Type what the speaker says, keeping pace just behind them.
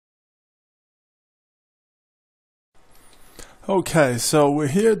Okay, so we're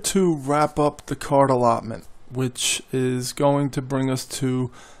here to wrap up the card allotment, which is going to bring us to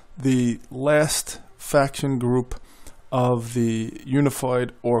the last faction group of the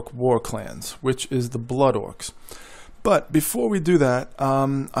unified orc war clans, which is the Blood Orcs. But before we do that,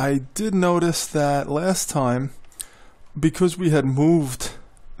 I did notice that last time, because we had moved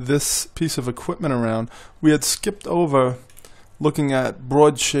this piece of equipment around, we had skipped over looking at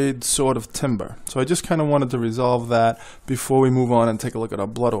Broadshade Sword of Timber. So I just kind of wanted to resolve that before we move on and take a look at our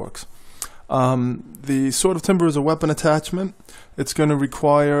Blood Orcs. The Sword of Timber is a weapon attachment. It's going to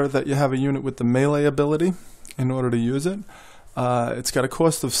require that you have a unit with the melee ability in order to use it. It's got a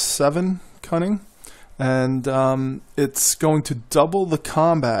cost of 7 cunning, and it's going to double the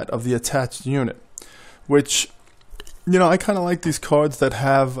combat of the attached unit, which, you know, I kind of like these cards that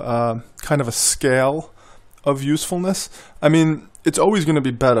have kind of a scale of usefulness. I mean, it's always going to be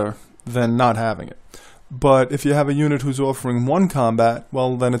better than not having it. But if you have a unit who's offering 1 combat,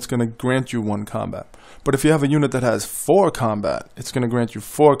 well, then it's going to grant you 1 combat. But if you have a unit that has 4 combat, it's going to grant you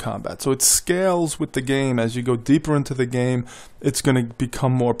 4 combat. So it scales with the game. As you go deeper into the game, it's going to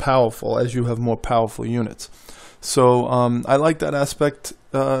become more powerful as you have more powerful units. So I like that aspect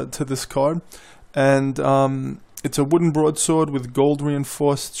to this card. And it's a wooden broadsword with gold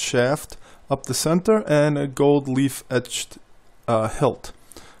reinforced shaft up the center and a gold leaf etched hilt.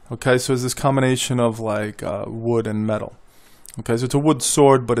 Okay, so it's this combination of like wood and metal. Okay, so it's a wood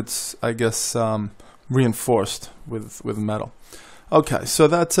sword, but it's, I guess, reinforced with metal. Okay, so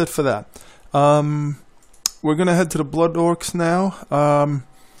that's it for that. We're gonna head to the Blood Orcs now.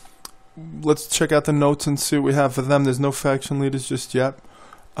 Let's check out the notes and see what we have for them. There's no faction leaders just yet.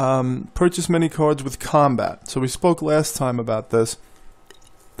 Purchase many cards with combat. So we spoke last time about this,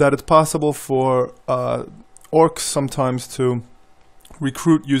 that it's possible for orcs sometimes to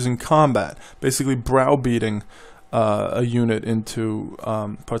recruit using combat, basically browbeating a unit into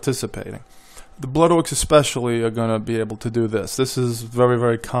participating. The Blood Orcs especially are going to be able to do this. This is very,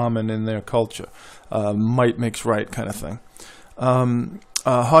 very common in their culture. Might makes right kind of thing.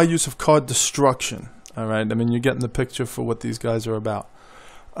 High use of card destruction. All right, I mean, you're getting the picture for what these guys are about.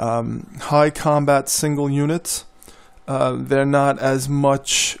 High combat single units. They're not as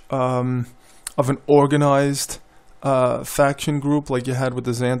much of an organized faction group like you had with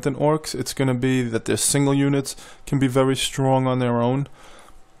the Xanthan Orcs. It's going to be that their single units can be very strong on their own,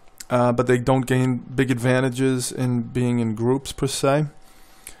 but they don't gain big advantages in being in groups per se.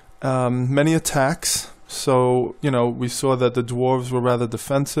 Many attacks. So, you know, we saw that the dwarves were rather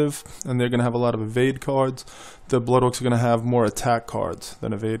defensive, and they're going to have a lot of evade cards. The Blood Orcs are going to have more attack cards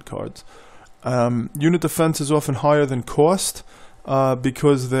than evade cards. Unit defense is often higher than cost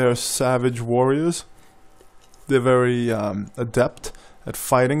because they're savage warriors. They're very adept at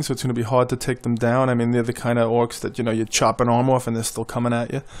fighting, so it's going to be hard to take them down. I mean, they're the kind of orcs that, you know, you chop an arm off and they're still coming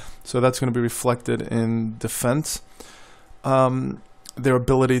at you. So that's going to be reflected in defense. Their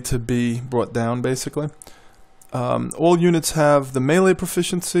ability to be brought down, basically. All units have the melee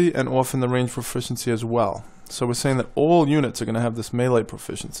proficiency and often the range proficiency as well. So we're saying that all units are going to have this melee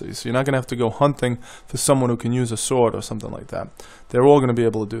proficiency. So you're not going to have to go hunting for someone who can use a sword or something like that. They're all going to be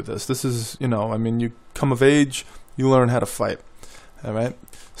able to do this. This is, you know, I mean, you come of age, you learn how to fight. All right.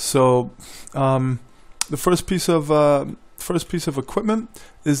 So the first piece of equipment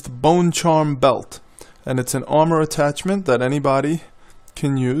is the Bone Charm Belt, and it's an armor attachment that anybody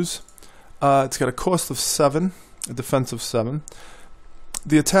can use. It's got a cost of 7, a defense of 7.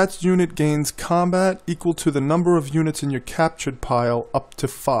 The attached unit gains combat equal to the number of units in your captured pile up to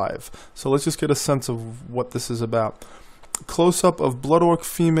 5. So let's just get a sense of what this is about. Close-up of Blood Orc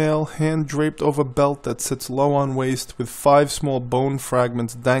female, hand draped over belt that sits low on waist with 5 small bone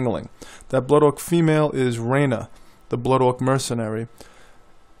fragments dangling. That Blood Orc female is Reyna, the Blood Orc mercenary.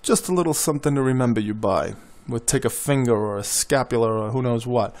 Just a little something to remember you by. We'll take a finger or a scapula or who knows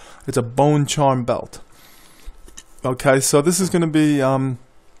what. It's a bone charm belt. Okay, so this is going to be,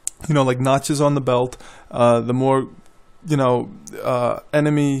 you know, like notches on the belt. The more, you know,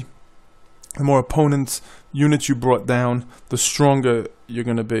 the more opponents' units you brought down, the stronger you're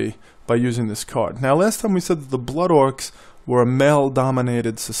going to be by using this card. Now, last time we said that the Blood Orcs were a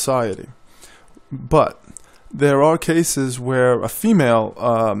male-dominated society. But there are cases where a female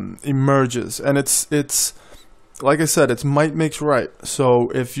emerges, and it's like I said, it's might makes right. So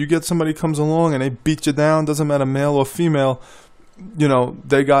if you get somebody comes along and they beat you down, doesn't matter male or female, you know,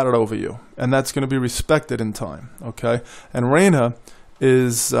 they got it over you. And that's going to be respected in time, okay? And Reyna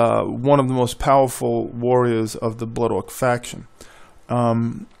is one of the most powerful warriors of the Blood Orc faction.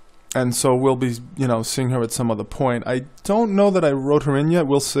 and so we'll be, you know, seeing her at some other point. I don't know that I wrote her in yet.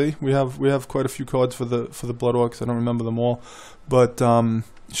 We'll see. We have quite a few cards for the Blood Orcs. I don't remember them all, but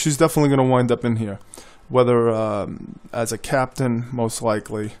she's definitely going to wind up in here, whether as a captain, most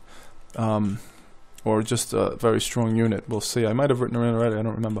likely, or just a very strong unit. We'll see. I might have written her in already. I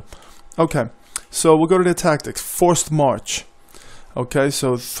don't remember. Okay, so we'll go to their tactics. Forced March. Okay,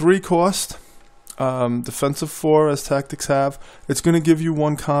 so 3 cost. Defensive 4, as tactics have. It's going to give you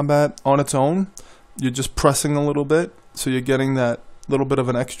 1 combat on its own. You're just pressing a little bit, so you're getting that little bit of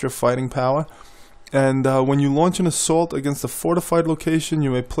an extra fighting power. And when you launch an assault against a fortified location, you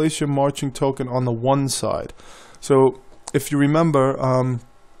may place your marching token on the 1 side. So if you remember,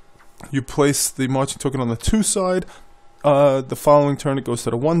 you place the marching token on the 2 side. The following turn it goes to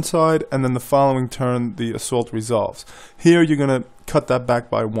the 1 side, and then the following turn the assault resolves. Here you're going to cut that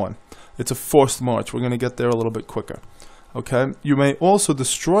back by 1. It's a forced march. We're going to get there a little bit quicker. Okay. You may also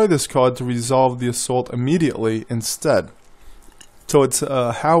destroy this card to resolve the assault immediately instead. So it's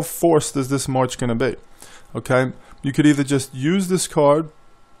how forced is this march going to be? Okay. You could either just use this card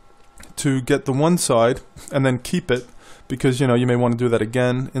to get the 1 side and then keep it, because you know you may want to do that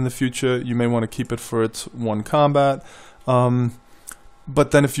again in the future. You may want to keep it for its 1 combat.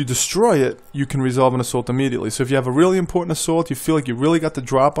 But then if you destroy it, you can resolve an assault immediately. So if you have a really important assault, you feel like you really got the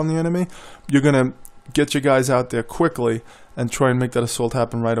drop on the enemy, you're going to get your guys out there quickly and try and make that assault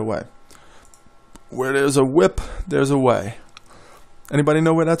happen right away. Where there's a whip, there's a way. Anybody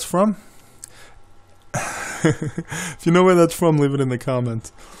know where that's from? If you know where that's from, leave it in the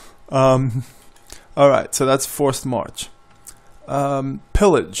comments. Alright, so that's Forced March.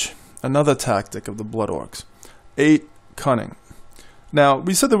 Pillage, another tactic of the Blood Orcs. 8 Cunning. Now,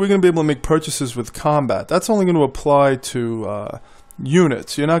 we said that we're going to be able to make purchases with combat. That's only going to apply to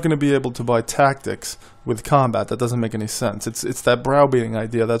units. You're not going to be able to buy tactics with combat. That doesn't make any sense. It's that browbeating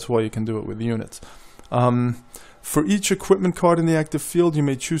idea. That's why you can do it with units. For each equipment card in the active field, you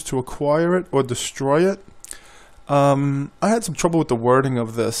may choose to acquire it or destroy it. I had some trouble with the wording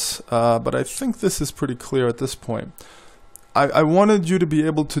of this, but I think this is pretty clear at this point. I wanted you to be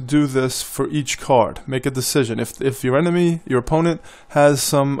able to do this for each card. Make a decision. If your enemy, your opponent, has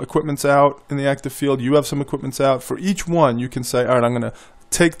some equipments out in the active field, you have some equipments out, for each one you can say, alright, I'm going to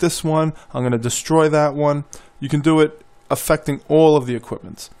take this one, I'm going to destroy that one. You can do it affecting all of the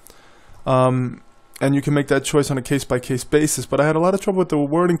equipments. And you can make that choice on a case-by-case basis. But I had a lot of trouble with the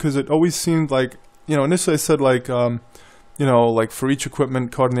wording because it always seemed like, you know, initially I said like, you know, like for each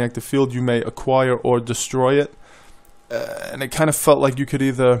equipment card in the active field you may acquire or destroy it. And it kind of felt like you could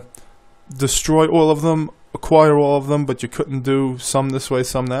either destroy all of them, acquire all of them, but you couldn't do some this way,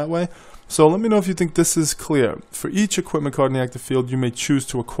 some that way. So let me know if you think this is clear. For each equipment card in the active field, you may choose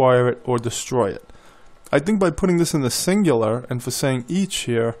to acquire it or destroy it. I think by putting this in the singular and for saying each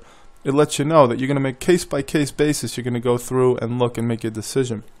here, it lets you know that you're going to make case-by-case basis. You're going to go through and look and make your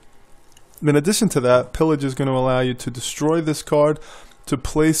decision. In addition to that, Pillage is going to allow you to destroy this card to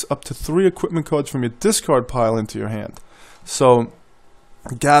place up to 3 equipment cards from your discard pile into your hand. So,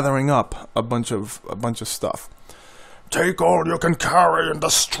 gathering up a bunch of stuff. Take all you can carry and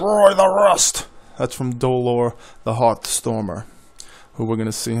destroy the rest. That's from Dolor, the Heartstormer, who we're going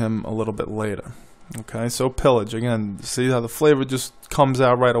to see him a little bit later. Okay, so Pillage again. See how the flavor just comes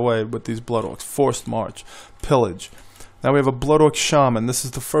out right away with these Blood Orcs. Forced March, Pillage. Now we have a Blood Orc Shaman. This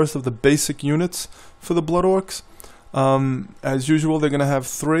is the first of the basic units for the Blood Orcs. As usual, they're going to have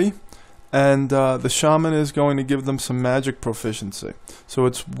 3, and the Shaman is going to give them some magic proficiency. So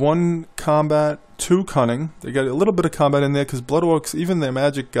it's 1 combat, 2 cunning. They got a little bit of combat in there because Blood Orcs, even their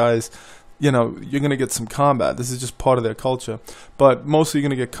magic guys, you know, you're going to get some combat. This is just part of their culture. But mostly you're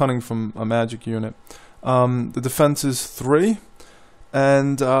going to get cunning from a magic unit. The defense is 3,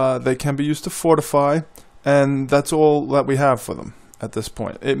 and they can be used to fortify, and that's all that we have for them at this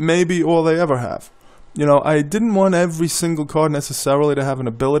point. It may be all they ever have. You know, I didn't want every single card necessarily to have an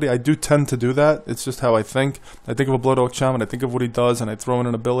ability. I do tend to do that. It's just how I think. I think of a Blood Orc Shaman, I think of what he does, and I throw in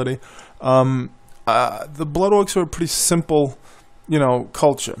an ability. The Blood Orcs are a pretty simple, you know,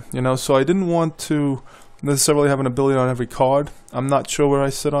 culture. You know, so I didn't want to necessarily have an ability on every card. I'm not sure where I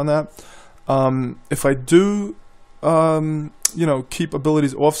sit on that. If I do, you know, keep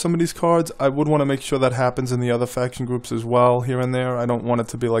abilities off some of these cards, I would want to make sure that happens in the other faction groups as well, here and there. I don't want it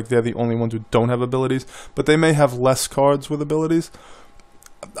to be like they're the only ones who don't have abilities, but they may have less cards with abilities.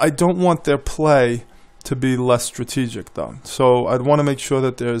 I don't want their play to be less strategic, though. So I'd want to make sure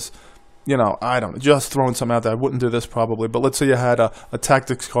that there's, you know, I don't know, just throwing something out there. I wouldn't do this probably, but let's say you had a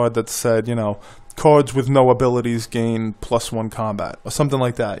tactics card that said, you know, cards with no abilities gain +1 combat, or something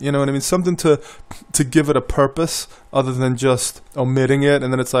like that. You know what I mean? Something to give it a purpose other than just omitting it,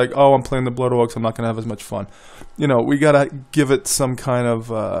 and then it's like, oh, I'm playing the Blood Orcs, I'm not going to have as much fun. You know, we got to give it some kind of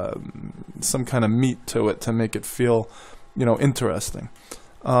meat to it to make it feel, you know, interesting.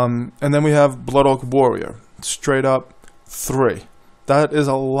 And then we have Blood Orc Warrior, straight up 3. That is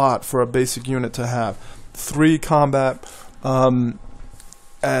a lot for a basic unit to have. 3 combat.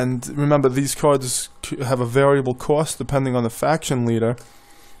 And remember, these cards have a variable cost depending on the faction leader.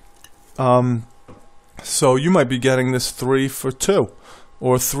 So you might be getting this 3 for 2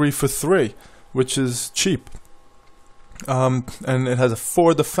 or 3 for 3, which is cheap. And it has a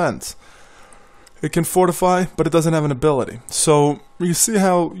 4 defense. It can fortify, but it doesn't have an ability. So you see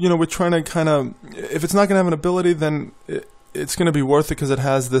how, you know, we're trying to kind of, if it's not going to have an ability, then it's going to be worth it because it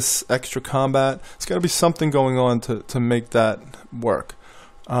has this extra combat. It's got to be something going on to make that work.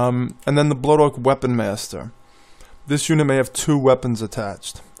 And then the Blood Orc Weapon Master. This unit may have 2 weapons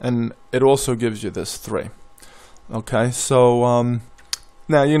attached, and it also gives you this 3. Okay, so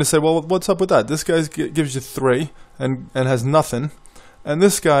now you're going to say, well, what's up with that? This guy gives you 3 and has nothing, and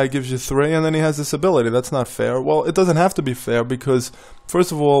this guy gives you 3 and then he has this ability. That's not fair. Well, it doesn't have to be fair because,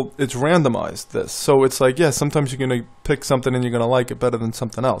 first of all, it's randomized, this. So it's like, yeah, sometimes you're going to pick something and you're going to like it better than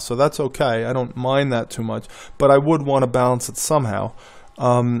something else. So that's okay. I don't mind that too much, but I would want to balance it somehow.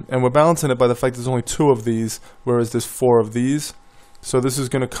 And we're balancing it by the fact there's only 2 of these, whereas there's 4 of these. So this is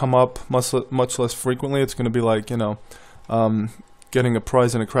going to come up much less frequently. It's going to be like, you know, getting a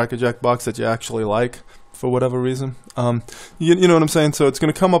prize in a Cracker Jack box that you actually like for whatever reason. You know what I'm saying? So it's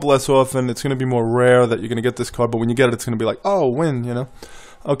going to come up less often. It's going to be more rare that you're going to get this card, but when you get it, it's going to be like, oh, win, you know?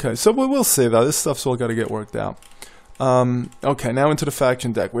 Okay, so we'll see, though. This stuff's all got to get worked out. Okay, now into the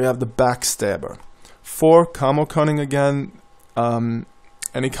faction deck. We have the Backstabber. 4, Camo Cunning again.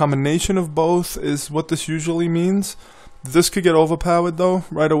 Any combination of both is what this usually means. This could get overpowered though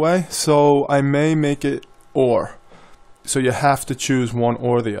right away, so I may make it or. So you have to choose one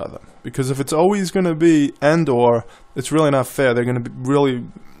or the other, because if it's always going to be and or, it's really not fair. They're going to be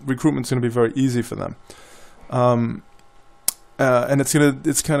recruitment's going to be very easy for them, and it's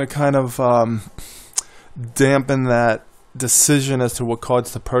going to kind of dampen that decision as to what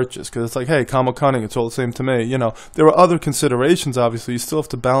cards to purchase, because it's like, hey, Camo Cunning, it's all the same to me. You know, there are other considerations. Obviously, you still have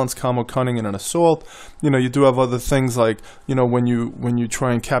to balance Camo Cunning in an assault. You know, you do have other things like, you know, when you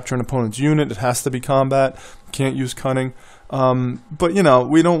try and capture an opponent's unit, it has to be combat. Can't use cunning. But you know,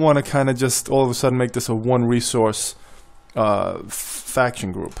 we don't want to kind of just all of a sudden make this a one resource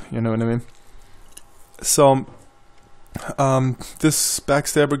faction group. You know what I mean? So this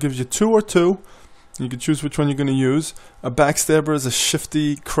Backstabber gives you 2 or 2. You can choose which one you're going to use. A Backstabber is a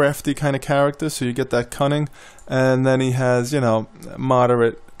shifty, crafty kind of character, so you get that cunning, and then he has, you know,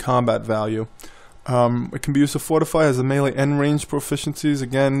 moderate combat value. It can be used to fortify, has a melee and range proficiencies.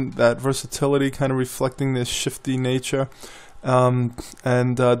 Again, that versatility kind of reflecting this shifty nature. And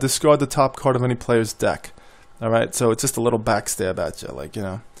discard the top card of any player's deck. Alright, so it's just a little backstab at you, like, you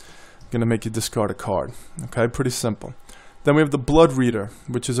know, going to make you discard a card. Okay, pretty simple. Then we have the Blood Reader,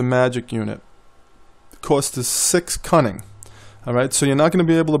 which is a magic unit. Cost is 6 cunning. Alright, so you're not going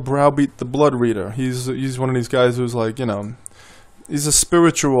to be able to browbeat the Blood Reader. He's one of these guys who's like, you know, he's a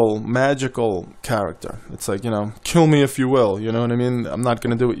spiritual, magical character. It's like, you know, kill me if you will, you know what I mean? I'm not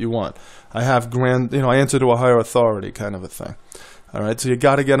going to do what you want. I have you know, I answer to a higher authority kind of a thing. Alright, so you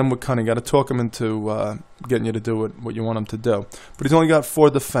got to get him with cunning. Got to talk him into getting you to do what you want him to do. But he's only got 4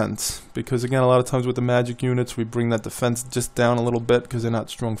 defense, because again, a lot of times with the magic units, we bring that defense just down a little bit because they're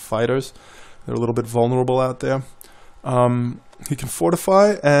not strong fighters. They're a little bit vulnerable out there. He can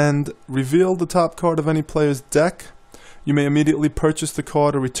fortify and reveal the top card of any player's deck. You may immediately purchase the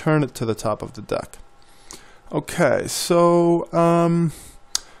card or return it to the top of the deck. Okay, so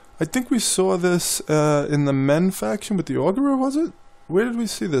I think we saw this in the men faction with the Augurer, was it? Where did we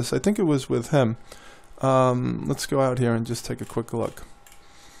see this? I think it was with him. Let's go out here and just take a quick look.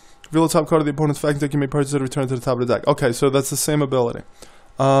 Reveal the top card of the opponent's faction deck. You may purchase it or return it to the top of the deck. Okay, so that's the same ability.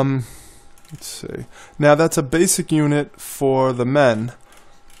 Let's see. Now that's a basic unit for the men,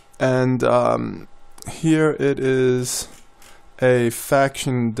 and here it is a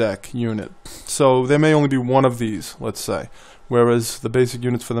faction deck unit. So there may only be one of these, let's say, whereas the basic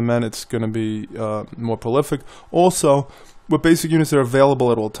units for the men, it's going to be more prolific. Also, with basic units, they're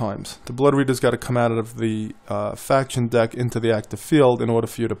available at all times. The Blood Reader's got to come out of the faction deck into the active field in order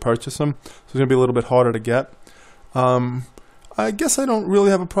for you to purchase them. So it's going to be a little bit harder to get. I guess I don't really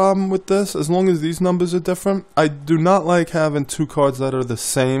have a problem with this as long as these numbers are different. I do not like having 2 cards that are the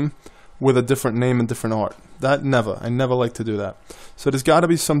same with a different name and different art. That never. I never like to do that. So there's got to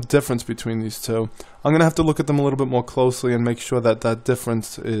be some difference between these two. I'm going to have to look at them a little bit more closely and make sure that that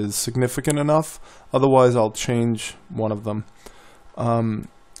difference is significant enough. Otherwise, I'll change one of them.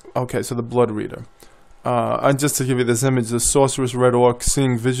 Okay, so the Blood Reader. And just to give you this image, the sorceress red orc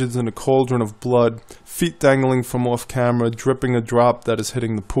seeing visions in a cauldron of blood, feet dangling from off camera, dripping a drop that is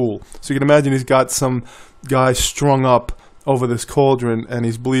hitting the pool. So you can imagine he's got some guy strung up over this cauldron, and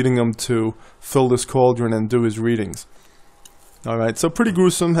he's bleeding him to fill this cauldron and do his readings. Alright, so pretty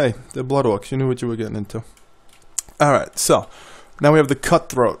gruesome. Hey, they're blood orcs. You knew what you were getting into. Alright, so now we have the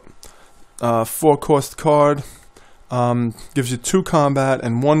Cutthroat. 4-cost card. Gives you 2 combat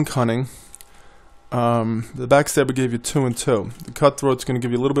and 1 cunning. The Backstabber gave you 2 and 2. The Cutthroat's going to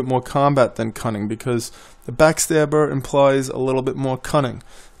give you a little bit more combat than cunning, because the Backstabber implies a little bit more cunning.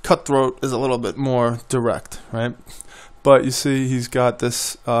 Cutthroat is a little bit more direct, right? But you see he's got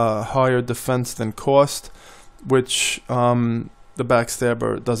this higher defense than cost, which the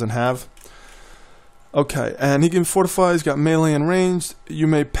Backstabber doesn't have. Okay, and he can fortify, he's got melee and ranged. You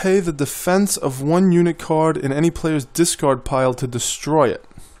may pay the defense of 1 unit card in any player's discard pile to destroy it.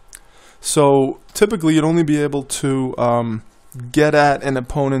 So typically you'd only be able to get at an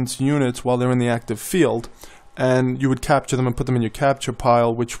opponent's units while they're in the active field, and you would capture them and put them in your capture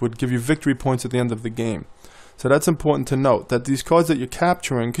pile, which would give you victory points at the end of the game. So that's important to note, that these cards that you're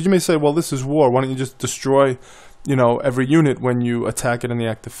capturing, because you may say, well, this is war, why don't you just destroy, you know, every unit when you attack it in the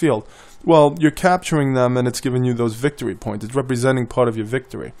active field? Well, you're capturing them and it's giving you those victory points. It's representing part of your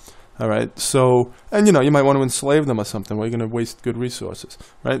victory. Alright, so, and you know, you might want to enslave them or something where you're going to waste good resources,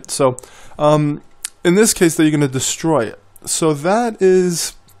 right? So, in this case, though, you're going to destroy it. So that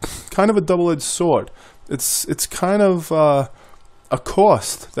is kind of a double-edged sword. It's kind of a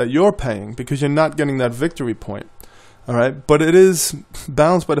cost that you're paying because you're not getting that victory point. Alright, but it is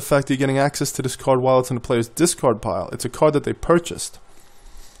balanced by the fact that you're getting access to this card while it's in the player's discard pile. It's a card that they purchased.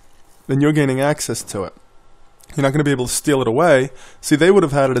 Then you're gaining access to it. You're not going to be able to steal it away. See, they would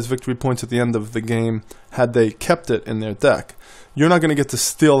have had it as victory points at the end of the game had they kept it in their deck. You're not going to get to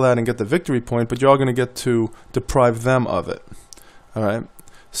steal that and get the victory point, but you're going to get to deprive them of it. Alright?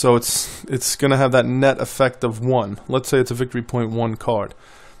 So it's going to have that net effect of 1. Let's say it's a victory point 1 card.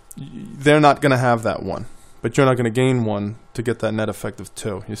 They're not going to have that 1, but you're not going to gain 1 to get that net effect of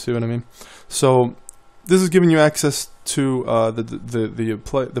 2. You see what I mean? So this is giving you access to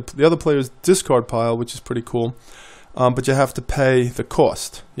the other player's discard pile, which is pretty cool. But you have to pay the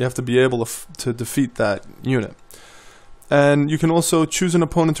cost. You have to be able to defeat that unit. And you can also choose an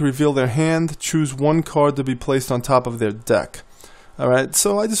opponent to reveal their hand. Choose 1 card to be placed on top of their deck. Alright,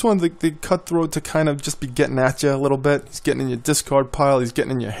 so I just wanted the Cutthroat to kind of just be getting at you a little bit. He's getting in your discard pile, he's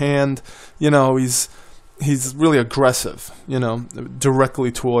getting in your hand. You know, he's really aggressive, you know,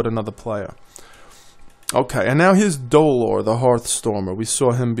 directly toward another player. Okay, and now here's Dolor, the Hearthstormer. We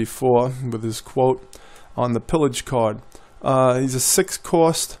saw him before with his quote on the Pillage card. He's a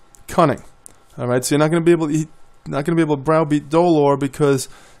 6-cost cunning. Alright, so you're not going to be able to browbeat Dolor because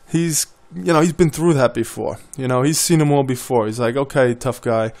he's been through that before. You know, he's seen them all before. He's like, okay, tough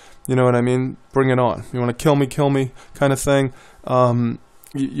guy. You know what I mean? Bring it on. You want to kill me kind of thing.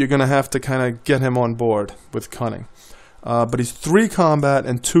 You're going to have to kind of get him on board with cunning. But he's 3 combat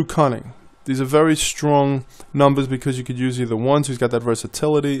and 2 cunning. These are very strong numbers because you could use either one, so he's got that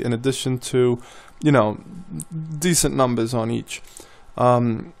versatility in addition to, you know, decent numbers on each.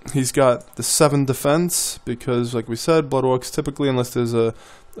 He's got the 7 defense because, like we said, Blood Orcs typically, unless there's a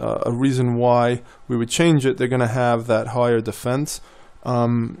reason why we would change it, they're going to have that higher defense.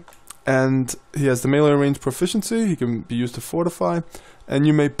 And he has the melee range proficiency. He can be used to fortify. And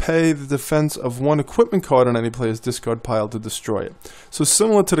you may pay the defense of 1 equipment card on any player's discard pile to destroy it. So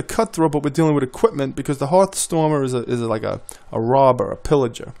similar to the Cutthroat, but we're dealing with equipment because the Hearthstormer is like a robber, a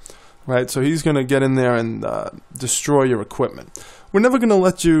pillager. Right? So he's going to get in there and destroy your equipment. We're never going to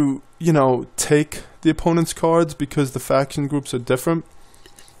let you, you know, take the opponent's cards because the faction groups are different.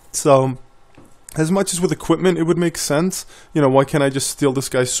 So as much as with equipment, it would make sense. You know, why can't I just steal this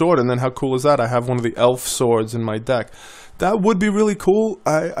guy's sword? And then how cool is that? I have one of the elf swords in my deck. That would be really cool.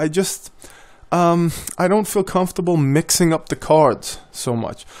 I don't feel comfortable mixing up the cards so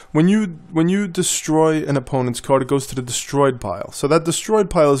much. When you destroy an opponent's card, it goes to the destroyed pile. So that destroyed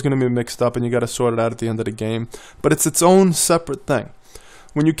pile is going to be mixed up, and you got to sort it out at the end of the game. But it's its own separate thing.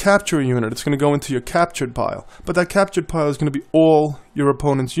 When you capture a unit, it's going to go into your captured pile. But that captured pile is going to be all your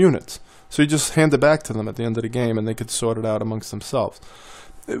opponent's units. So you just hand it back to them at the end of the game, and they could sort it out amongst themselves.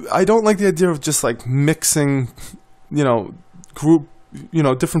 I don't like the idea of just like mixing, you know,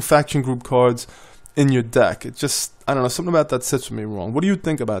 different faction group cards in your deck. It just, I don't know, something about that sits with me wrong. What do you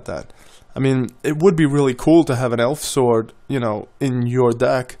think about that? I mean, it would be really cool to have an elf sword, you know, in your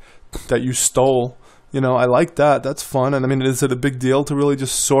deck that you stole. You know, I like that. That's fun. And I mean, is it a big deal to really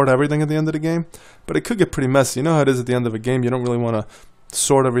just sort everything at the end of the game? But it could get pretty messy. You know how it is at the end of a game. You don't really want to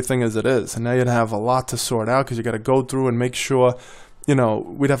sort everything as it is. And now you'd have a lot to sort out because you got to go through and make sure, you know,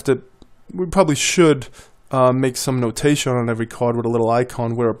 we probably should make some notation on every card with a little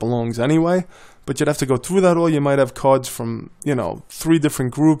icon where it belongs anyway. But you'd have to go through that all. You might have cards from, you know, 3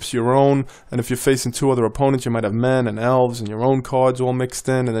 different groups, your own. And if you're facing 2 other opponents, you might have men and elves and your own cards all mixed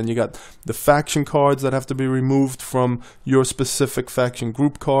in. And then you got the faction cards that have to be removed from your specific faction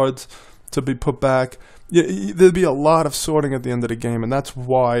group cards to be put back. There'd be a lot of sorting at the end of the game, and that's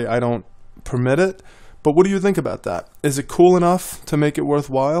why I don't permit it. But what do you think about that? Is it cool enough to make it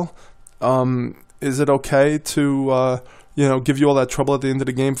worthwhile? Is it okay to you know, give you all that trouble at the end of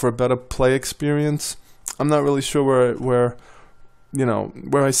the game for a better play experience? I'm not really sure where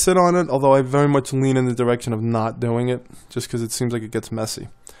I sit on it, although I very much lean in the direction of not doing it, just because it seems like it gets messy.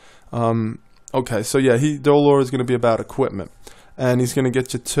 Okay, so yeah, Dolor is going to be about equipment, and he's going to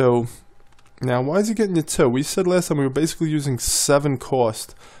get you 2. Now, why is he getting you 2? We said last time we were basically using 7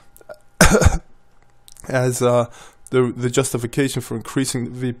 cost as the justification for increasing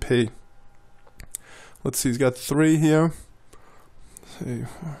the VP. Let's see, he's got 3 here. Let's see.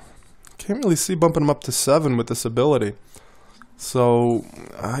 Can't really see bumping him up to 7 with this ability. So,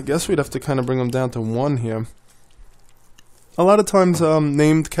 I guess we'd have to kind of bring him down to 1 here. A lot of times,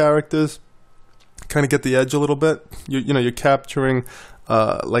 named characters kind of get the edge a little bit. You know, you're capturing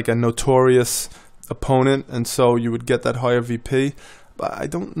like a notorious opponent, and so you would get that higher VP. But I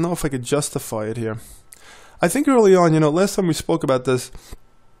don't know if I could justify it here. I think early on, you know, last time we spoke about this,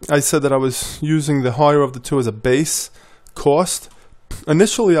 I said that I was using the higher of the 2 as a base cost.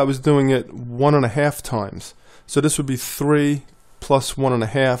 Initially, I was doing it 1.5 times. So this would be 3 plus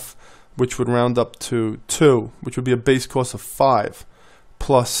 1.5, which would round up to 2, which would be a base cost of 5,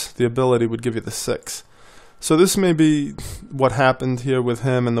 plus the ability would give you the 6. So this may be what happened here with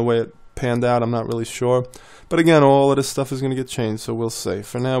him and the way it panned out. I'm not really sure. But again, all of this stuff is going to get changed, so we'll see.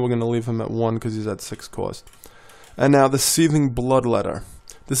 For now, we're going to leave him at 1 because he's at 6 cost. And now the Seething Bloodletter.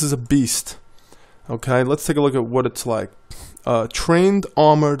 This is a beast. Okay, let's take a look at what it's like. Trained,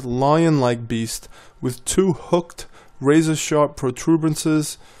 armored, lion-like beast with 2 hooked, razor-sharp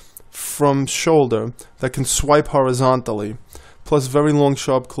protuberances from shoulder that can swipe horizontally, plus very long,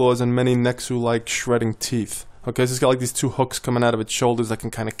 sharp claws and many Nexu-like shredding teeth. Okay, so it's got like these 2 hooks coming out of its shoulders that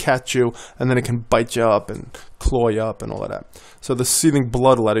can kind of catch you, and then it can bite you up and claw you up and all of that. So the Seething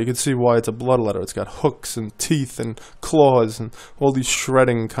Bloodletter, you can see why it's a bloodletter. It's got hooks and teeth and claws and all these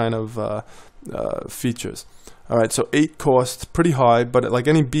shredding kind of features. Alright, so 8 cost, pretty high, but like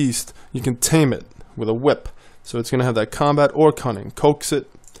any beast, you can tame it with a whip. So it's going to have that combat or cunning. Coax it,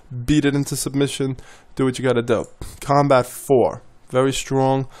 beat it into submission, do what you got to do. Combat 4, very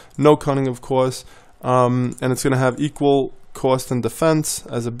strong, no cunning of course. And it's going to have equal cost and defense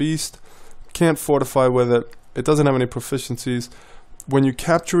as a beast. Can't fortify with it. It doesn't have any proficiencies. When you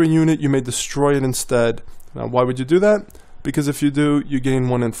capture a unit, you may destroy it instead. Now, why would you do that? Because if you do, you gain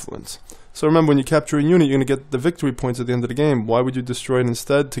 1 influence. So remember, when you capture a unit, you're going to get the victory points at the end of the game. Why would you destroy it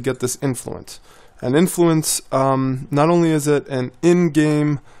instead? To get this influence. And influence, not only is it an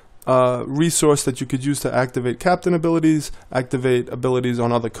in-game resource that you could use to activate captain abilities, activate abilities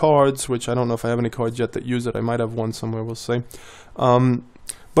on other cards, which I don't know if I have any cards yet that use it. I might have one somewhere, we'll see.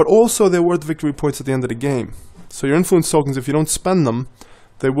 But also they're worth victory points at the end of the game. So your influence tokens, if you don't spend them,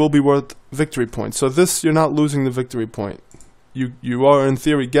 they will be worth victory points. So this, you're not losing the victory point. You are in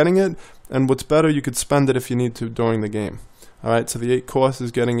theory getting it, and what's better, you could spend it if you need to during the game. Alright, so the 8 cost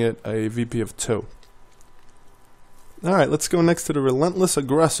is getting it a VP of 2. Alright, let's go next to the Relentless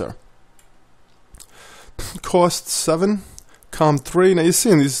Aggressor. Cost 7, com 3. Now you're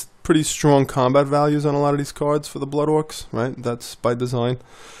seeing these pretty strong combat values on a lot of these cards for the Blood Orcs, right? That's by design.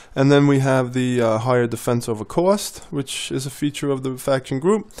 And then we have the higher defense over cost, which is a feature of the faction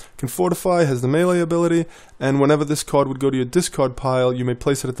group. Can fortify, has the melee ability, and whenever this card would go to your discard pile, you may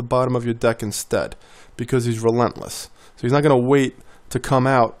place it at the bottom of your deck instead, because he's relentless. So he's not going to wait to come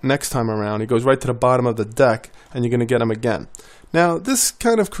out next time around. He goes right to the bottom of the deck, and you're going to get him again. Now, this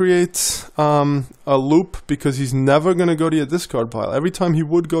kind of creates a loop, because he's never going to go to your discard pile. Every time he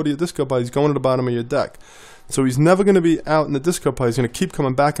would go to your discard pile, he's going to the bottom of your deck. So he's never going to be out in the discard pile. He's going to keep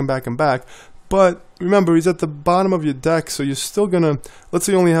coming back and back and back. But remember, he's at the bottom of your deck, so you're still going to, let's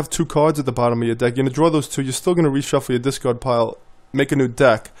say you only have 2 cards at the bottom of your deck. You're going to draw those 2. You're still going to reshuffle your discard pile, make a new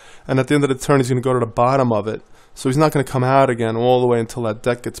deck, and at the end of the turn, he's going to go to the bottom of it. So he's not going to come out again all the way until that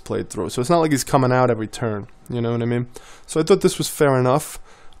deck gets played through. So it's not like he's coming out every turn. You know what I mean? So I thought this was fair enough.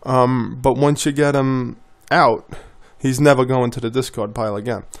 But once you get him out, he's never going to the discard pile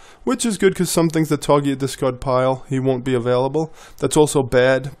again. Which is good because some things that target your discard pile, he won't be available. That's also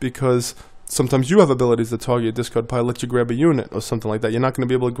bad because sometimes you have abilities that target your discard pile, let you grab a unit or something like that. You're not going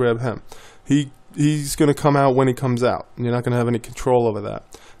to be able to grab him. He's going to come out when he comes out. And you're not going to have any control over that.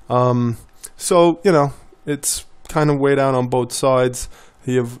 So, you know, it's kind of weighed out on both sides.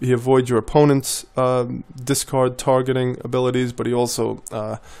 He avoids your opponent's discard targeting abilities, but he also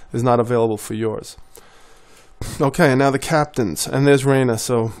is not available for yours. Okay, and now the captains. And there's Reyna,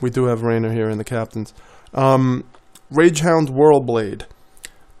 so we do have Reyna here in the captains. Ragehound Whirlblade.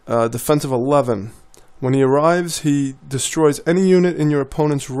 Defensive 11. When he arrives, he destroys any unit in your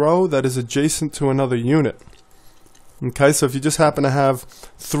opponent's row that is adjacent to another unit. Okay, so if you just happen to have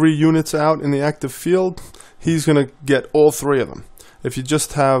 3 units out in the active field, he's going to get all 3 of them. If you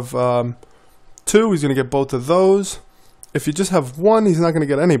just have 2, he's going to get both of those. If you just have 1, he's not going to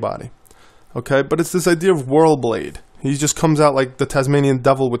get anybody. Okay, but it's this idea of Whirlblade. He just comes out like the Tasmanian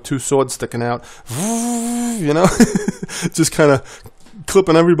devil with 2 swords sticking out. You know? Just kind of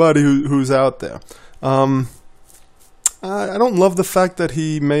clipping everybody who's out there. I don't love the fact that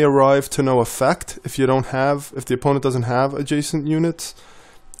he may arrive to no effect if the opponent doesn't have adjacent units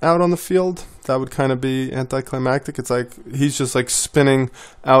out on the field. That would kind of be anticlimactic. It's like he's just like spinning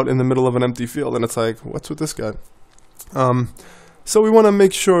out in the middle of an empty field, and it's like, what's with this guy? So we want to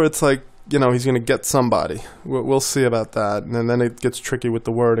make sure it's like, you know, he's going to get somebody. We'll see about that, and then it gets tricky with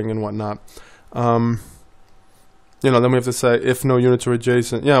the wording and whatnot. You know, then we have to say if no units are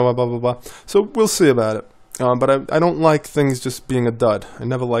adjacent. Yeah, blah, blah, blah, blah. So we'll see about it. But I don't like things just being a dud. I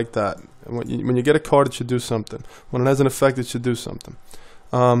never like that. When you get a card, it should do something. When it has an effect, it should do something.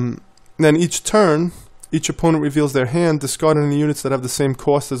 Then each turn, each opponent reveals their hand, discarding any units that have the same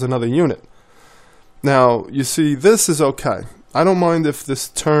cost as another unit. Now, you see, this is okay. I don't mind if this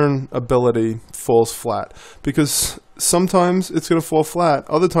turn ability falls flat, because sometimes it's going to fall flat,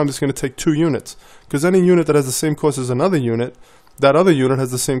 other times it's going to take 2 units, because any unit that has the same cost as another unit, that other unit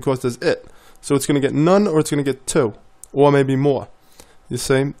has the same cost as it. So it's going to get none, or it's going to get 2, or maybe more. You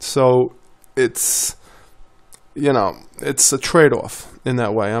see? So it's, you know, it's a trade-off in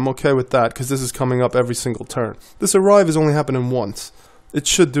that way. I'm okay with that, because this is coming up every single turn. This arrive is only happening once. It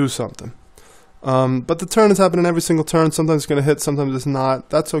should do something. But the turn is happening every single turn. Sometimes it's going to hit, sometimes it's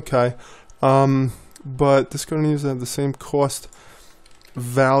not. That's okay. But this card needs to have the same cost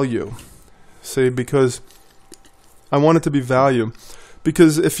value. See, because I want it to be value.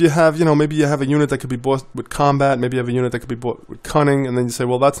 Because if you have, you know, maybe you have a unit that could be bought with combat, maybe you have a unit that could be bought with cunning, and then you say,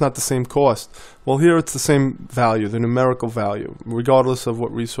 well, that's not the same cost. Well, here it's the same value, the numerical value. Regardless of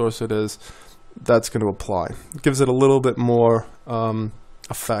what resource it is, that's going to apply. It gives it a little bit more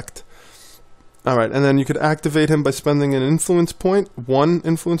effect. Alright, and then you could activate him by spending an influence point, 1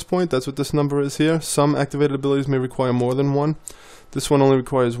 influence point. That's what this number is here. Some activated abilities may require more than 1. This one only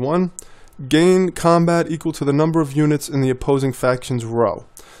requires 1. Gain combat equal to the number of units in the opposing faction's row.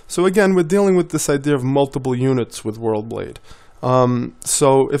 So again, we're dealing with this idea of multiple units with Whirlblade.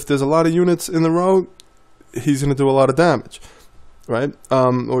 So if there's a lot of units in the row, he's going to do a lot of damage, right?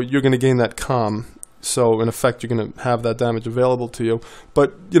 Or you're going to gain that com. So in effect, you're going to have that damage available to you.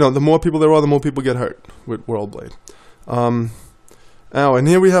 But, you know, the more people there are, the more people get hurt with Whirlblade. Now, and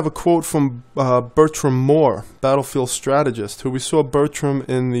here we have a quote from Bertram Moore, battlefield strategist, who we saw Bertram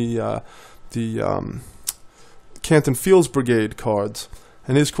in the Canton Fields Brigade cards.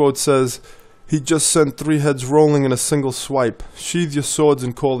 And his quote says, "He just sent 3 heads rolling in a single swipe. Sheathe your swords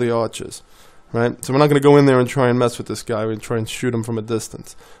and call the archers." Right? So we're not going to go in there and try and mess with this guy. We're going to try and shoot him from a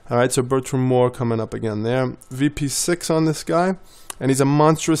distance. Alright, so Bertram Moore coming up again there. VP6 on this guy. And he's a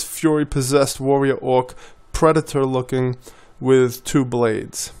monstrous, fury-possessed warrior orc, predator-looking, with 2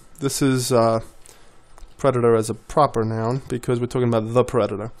 blades. This is predator as a proper noun, because we're talking about the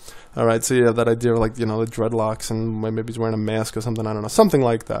predator. Alright, so you have that idea of, like, you know, the dreadlocks, and maybe he's wearing a mask or something, I don't know. Something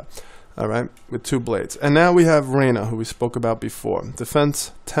like that. Alright, with 2 blades. And now we have Reyna, who we spoke about before.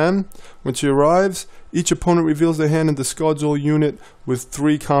 Defense 10. When she arrives, each opponent reveals their hand and discards all unit with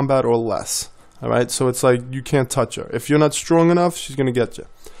 3 combat or less. Alright, so it's like you can't touch her. If you're not strong enough, she's going to get you.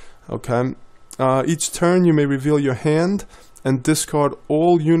 Okay. Each turn you may reveal your hand and discard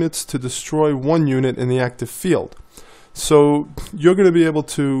all units to destroy 1 unit in the active field. So you're going to be able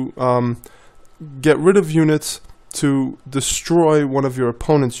to get rid of units to destroy one of your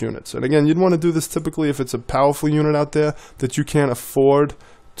opponent's units. And again, you'd want to do this typically if it's a powerful unit out there that you can't afford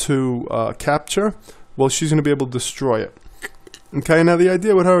to capture. Well, she's going to be able to destroy it. Okay, now the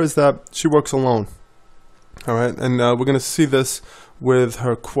idea with her is that she works alone. Alright, and we're going to see this with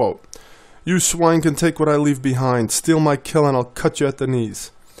her quote. "You swine can take what I leave behind. Steal my kill and I'll cut you at the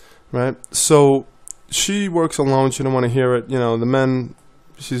knees." right? So she works alone. She don't want to hear it. You know, the men,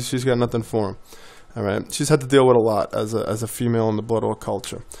 she's got nothing for them. All right, she's had to deal with a lot as a female in the Blood Orc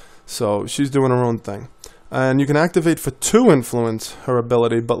culture. So she's doing her own thing. And you can activate for 2 influence her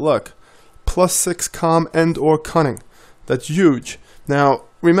ability, but look, +6 calm and or cunning. That's huge. Now,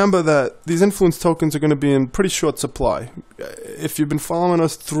 remember that these influence tokens are going to be in pretty short supply. If you've been following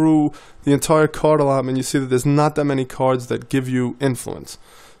us through the entire card allotment, you see that there's not that many cards that give you influence.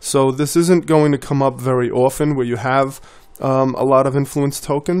 So this isn't going to come up very often where you have a lot of influence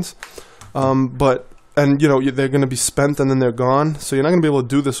tokens. And you know, they're going to be spent and then they're gone, so you're not going to be able to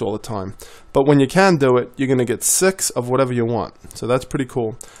do this all the time. But when you can do it, you're going to get 6 of whatever you want. So that's pretty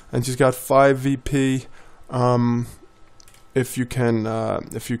cool. And she's got 5 VP if you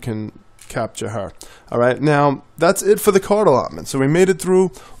can capture her. All right, now that's it for the card allotment. So we made it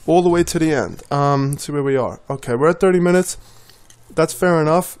through all the way to the end. Let's see where we are. Okay, we're at 30 minutes. That's fair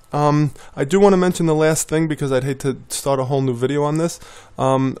enough. I do want to mention the last thing because I'd hate to start a whole new video on this.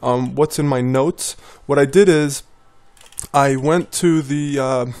 What's in my notes? What I did is I went to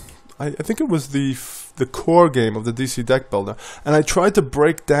the I think it was the core game of the DC deck builder, and I tried to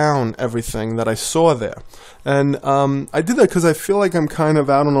break down everything that I saw there. And I did that because I feel like I'm kind of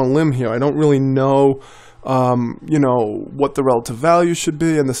out on a limb here. I don't really know you know, what the relative value should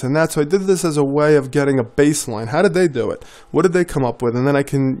be and this and that. So I did this as a way of getting a baseline. How did they do it? What did they come up with? And then I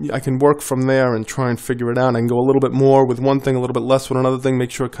can work from there and try and figure it out. I can go a little bit more with one thing, a little bit less with another thing,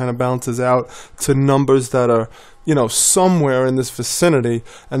 make sure it kind of balances out to numbers that are, you know, somewhere in this vicinity,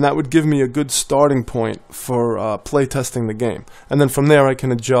 and that would give me a good starting point for play testing the game. And then from there I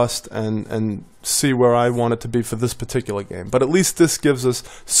can adjust and see where I want it to be for this particular game. But at least this gives us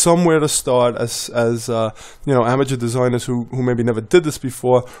somewhere to start as you know, amateur designers who maybe never did this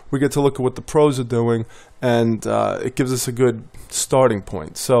before. We get to look at what the pros are doing, and it gives us a good starting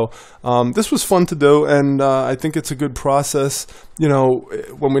point. So this was fun to do, and I think it's a good process. You know,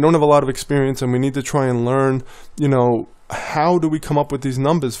 when we don't have a lot of experience and we need to try and learn, you know, how do we come up with these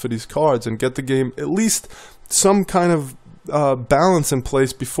numbers for these cards and get the game at least some kind of balance in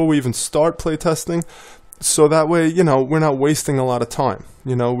place before we even start playtesting, so that way, you know, we're not wasting a lot of time.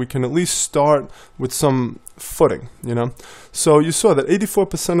 You know, we can at least start with some footing, you know. So you saw that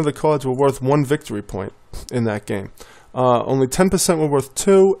 84% of the cards were worth 1 victory point in that game. Only 10% were worth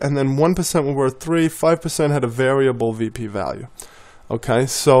 2, and then 1% were worth 3, 5% had a variable VP value. Okay,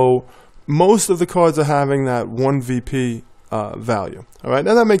 so most of the cards are having that 1 VP value. All right,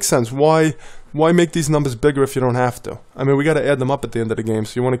 now that makes sense. Why make these numbers bigger if you don't have to? I mean, we got to add them up at the end of the game,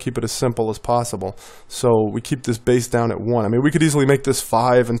 so you want to keep it as simple as possible. So we keep this base down at 1. I mean, we could easily make this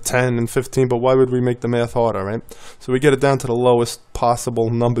 5 and 10 and 15, but why would we make the math harder, right? So we get it down to the lowest possible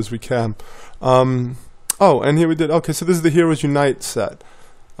numbers we can. Oh, and here we did, okay, so this is the Heroes Unite set.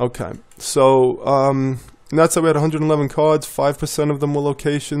 Okay, so and that's how we had 111 cards, 5% of them were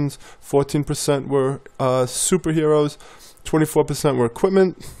locations, 14% were superheroes, 24% were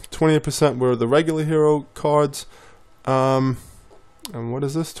equipment, 28% were the regular hero cards, and what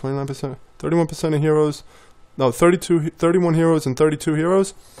is this, 29%? 31% of heroes, no, 31 heroes and 32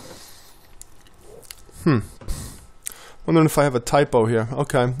 heroes. Wondering if I have a typo here.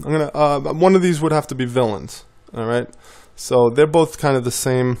 Okay, I'm gonna, one of these would have to be villains, alright? So they're both kind of the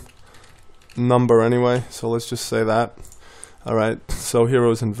same number anyway, so let's just say that. Alright, so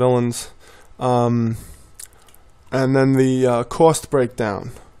heroes and villains. And then the cost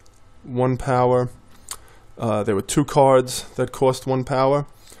breakdown. 1 power. There were 2 cards that cost 1 power.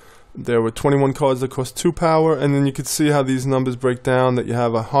 There were 21 cards that cost 2 power, and then you could see how these numbers break down, that you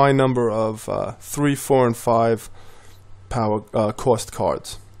have a high number of 3, 4, and 5 power cost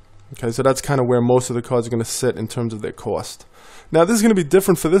cards. Okay, so that's kind of where most of the cards are going to sit in terms of their cost. Now this is going to be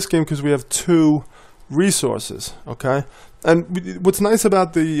different for this game because we have 2 resources, okay? And what's nice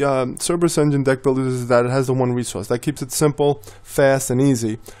about the Cerberus Engine deck builders is that it has the 1 resource. That keeps it simple, fast, and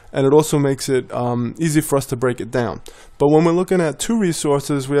easy. And it also makes it easy for us to break it down. But when we're looking at 2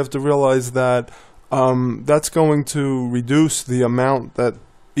 resources, we have to realize that that's going to reduce the amount that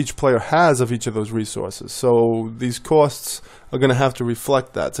each player has of each of those resources. So these costs are going to have to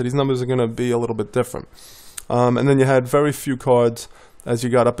reflect that. So these numbers are going to be a little bit different. And then you had very few cards as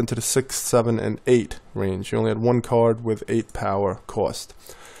you got up into the 6, 7, and 8 range. You only had 1 card with 8 power cost.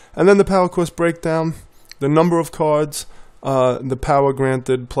 And then the power cost breakdown, the number of cards, the power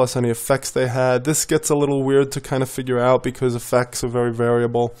granted, plus any effects they had. This gets a little weird to kind of figure out because effects are very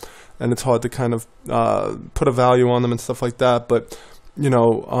variable, and it's hard to kind of put a value on them and stuff like that. But, you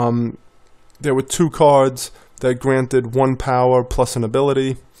know, there were 2 cards that granted 1 power plus an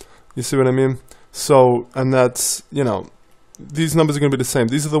ability. You see what I mean? So, and that's, you know, these numbers are going to be the same.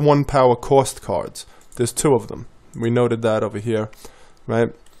 These are the 1 power cost cards. There's 2 of them. We noted that over here, right?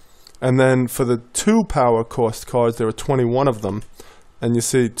 And then for the 2 power cost cards, there are 21 of them. And you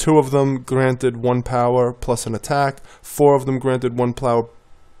see 2 of them granted 1 power plus an attack, 4 of them granted 1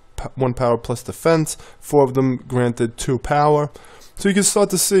 power plus defense, 4 of them granted 2 power. So you can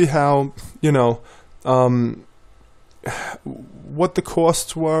start to see how, you know, what the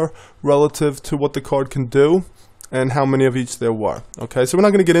costs were relative to what the card can do and how many of each there were. Okay, so we're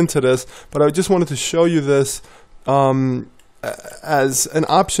not going to get into this, but I just wanted to show you this as an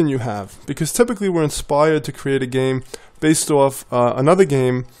option you have, because typically we're inspired to create a game based off another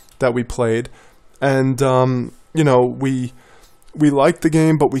game that we played, and you know, we liked the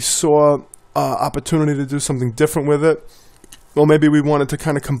game, but we saw opportunity to do something different with it. Well, maybe we wanted to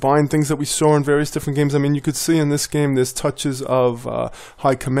kind of combine things that we saw in various different games. I mean, you could see in this game there's touches of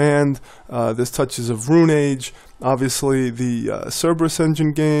High Command, there's touches of Rune Age, obviously the Cerberus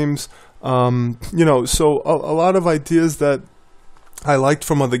Engine games, you know, so a lot of ideas that I liked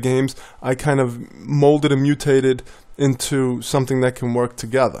from other games, I kind of molded and mutated into something that can work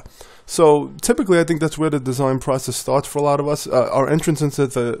together. So typically I think that's where the design process starts for a lot of us. Our entrance into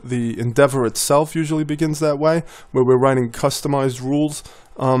the endeavor itself usually begins that way, where we're writing customized rules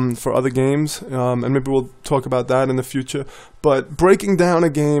for other games, and maybe we'll talk about that in the future. But breaking down a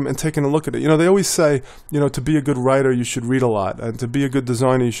game and taking a look at it, you know, they always say, you know, to be a good writer you should read a lot, and to be a good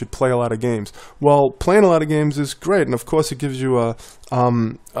designer you should play a lot of games. Well, playing a lot of games is great, and of course it gives you a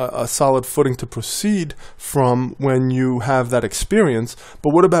solid footing to proceed from when you have that experience.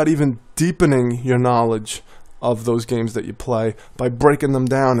 But what about even deepening your knowledge of those games that you play by breaking them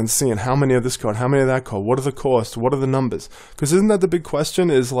down and seeing how many of this card, how many of that card, what are the costs, what are the numbers? Because isn't that the big question?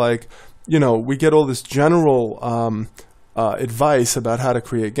 Is like, you know, we get all this general advice about how to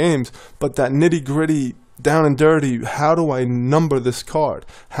create games, but that nitty-gritty, down and dirty, how do I number this card?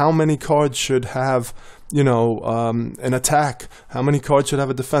 How many cards should have, you know, an attack? How many cards should have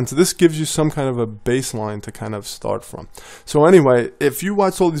a defense? This gives you some kind of a baseline to kind of start from. So anyway, if you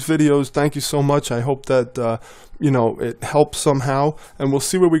watched all these videos, thank you so much. I hope that, you know, it helps somehow, and we'll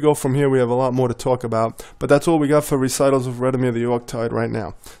see where we go from here. We have a lot more to talk about, but that's all we got for Recitals of Redimere, the Orctide right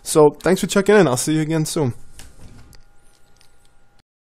now. So thanks for checking in. I'll see you again soon.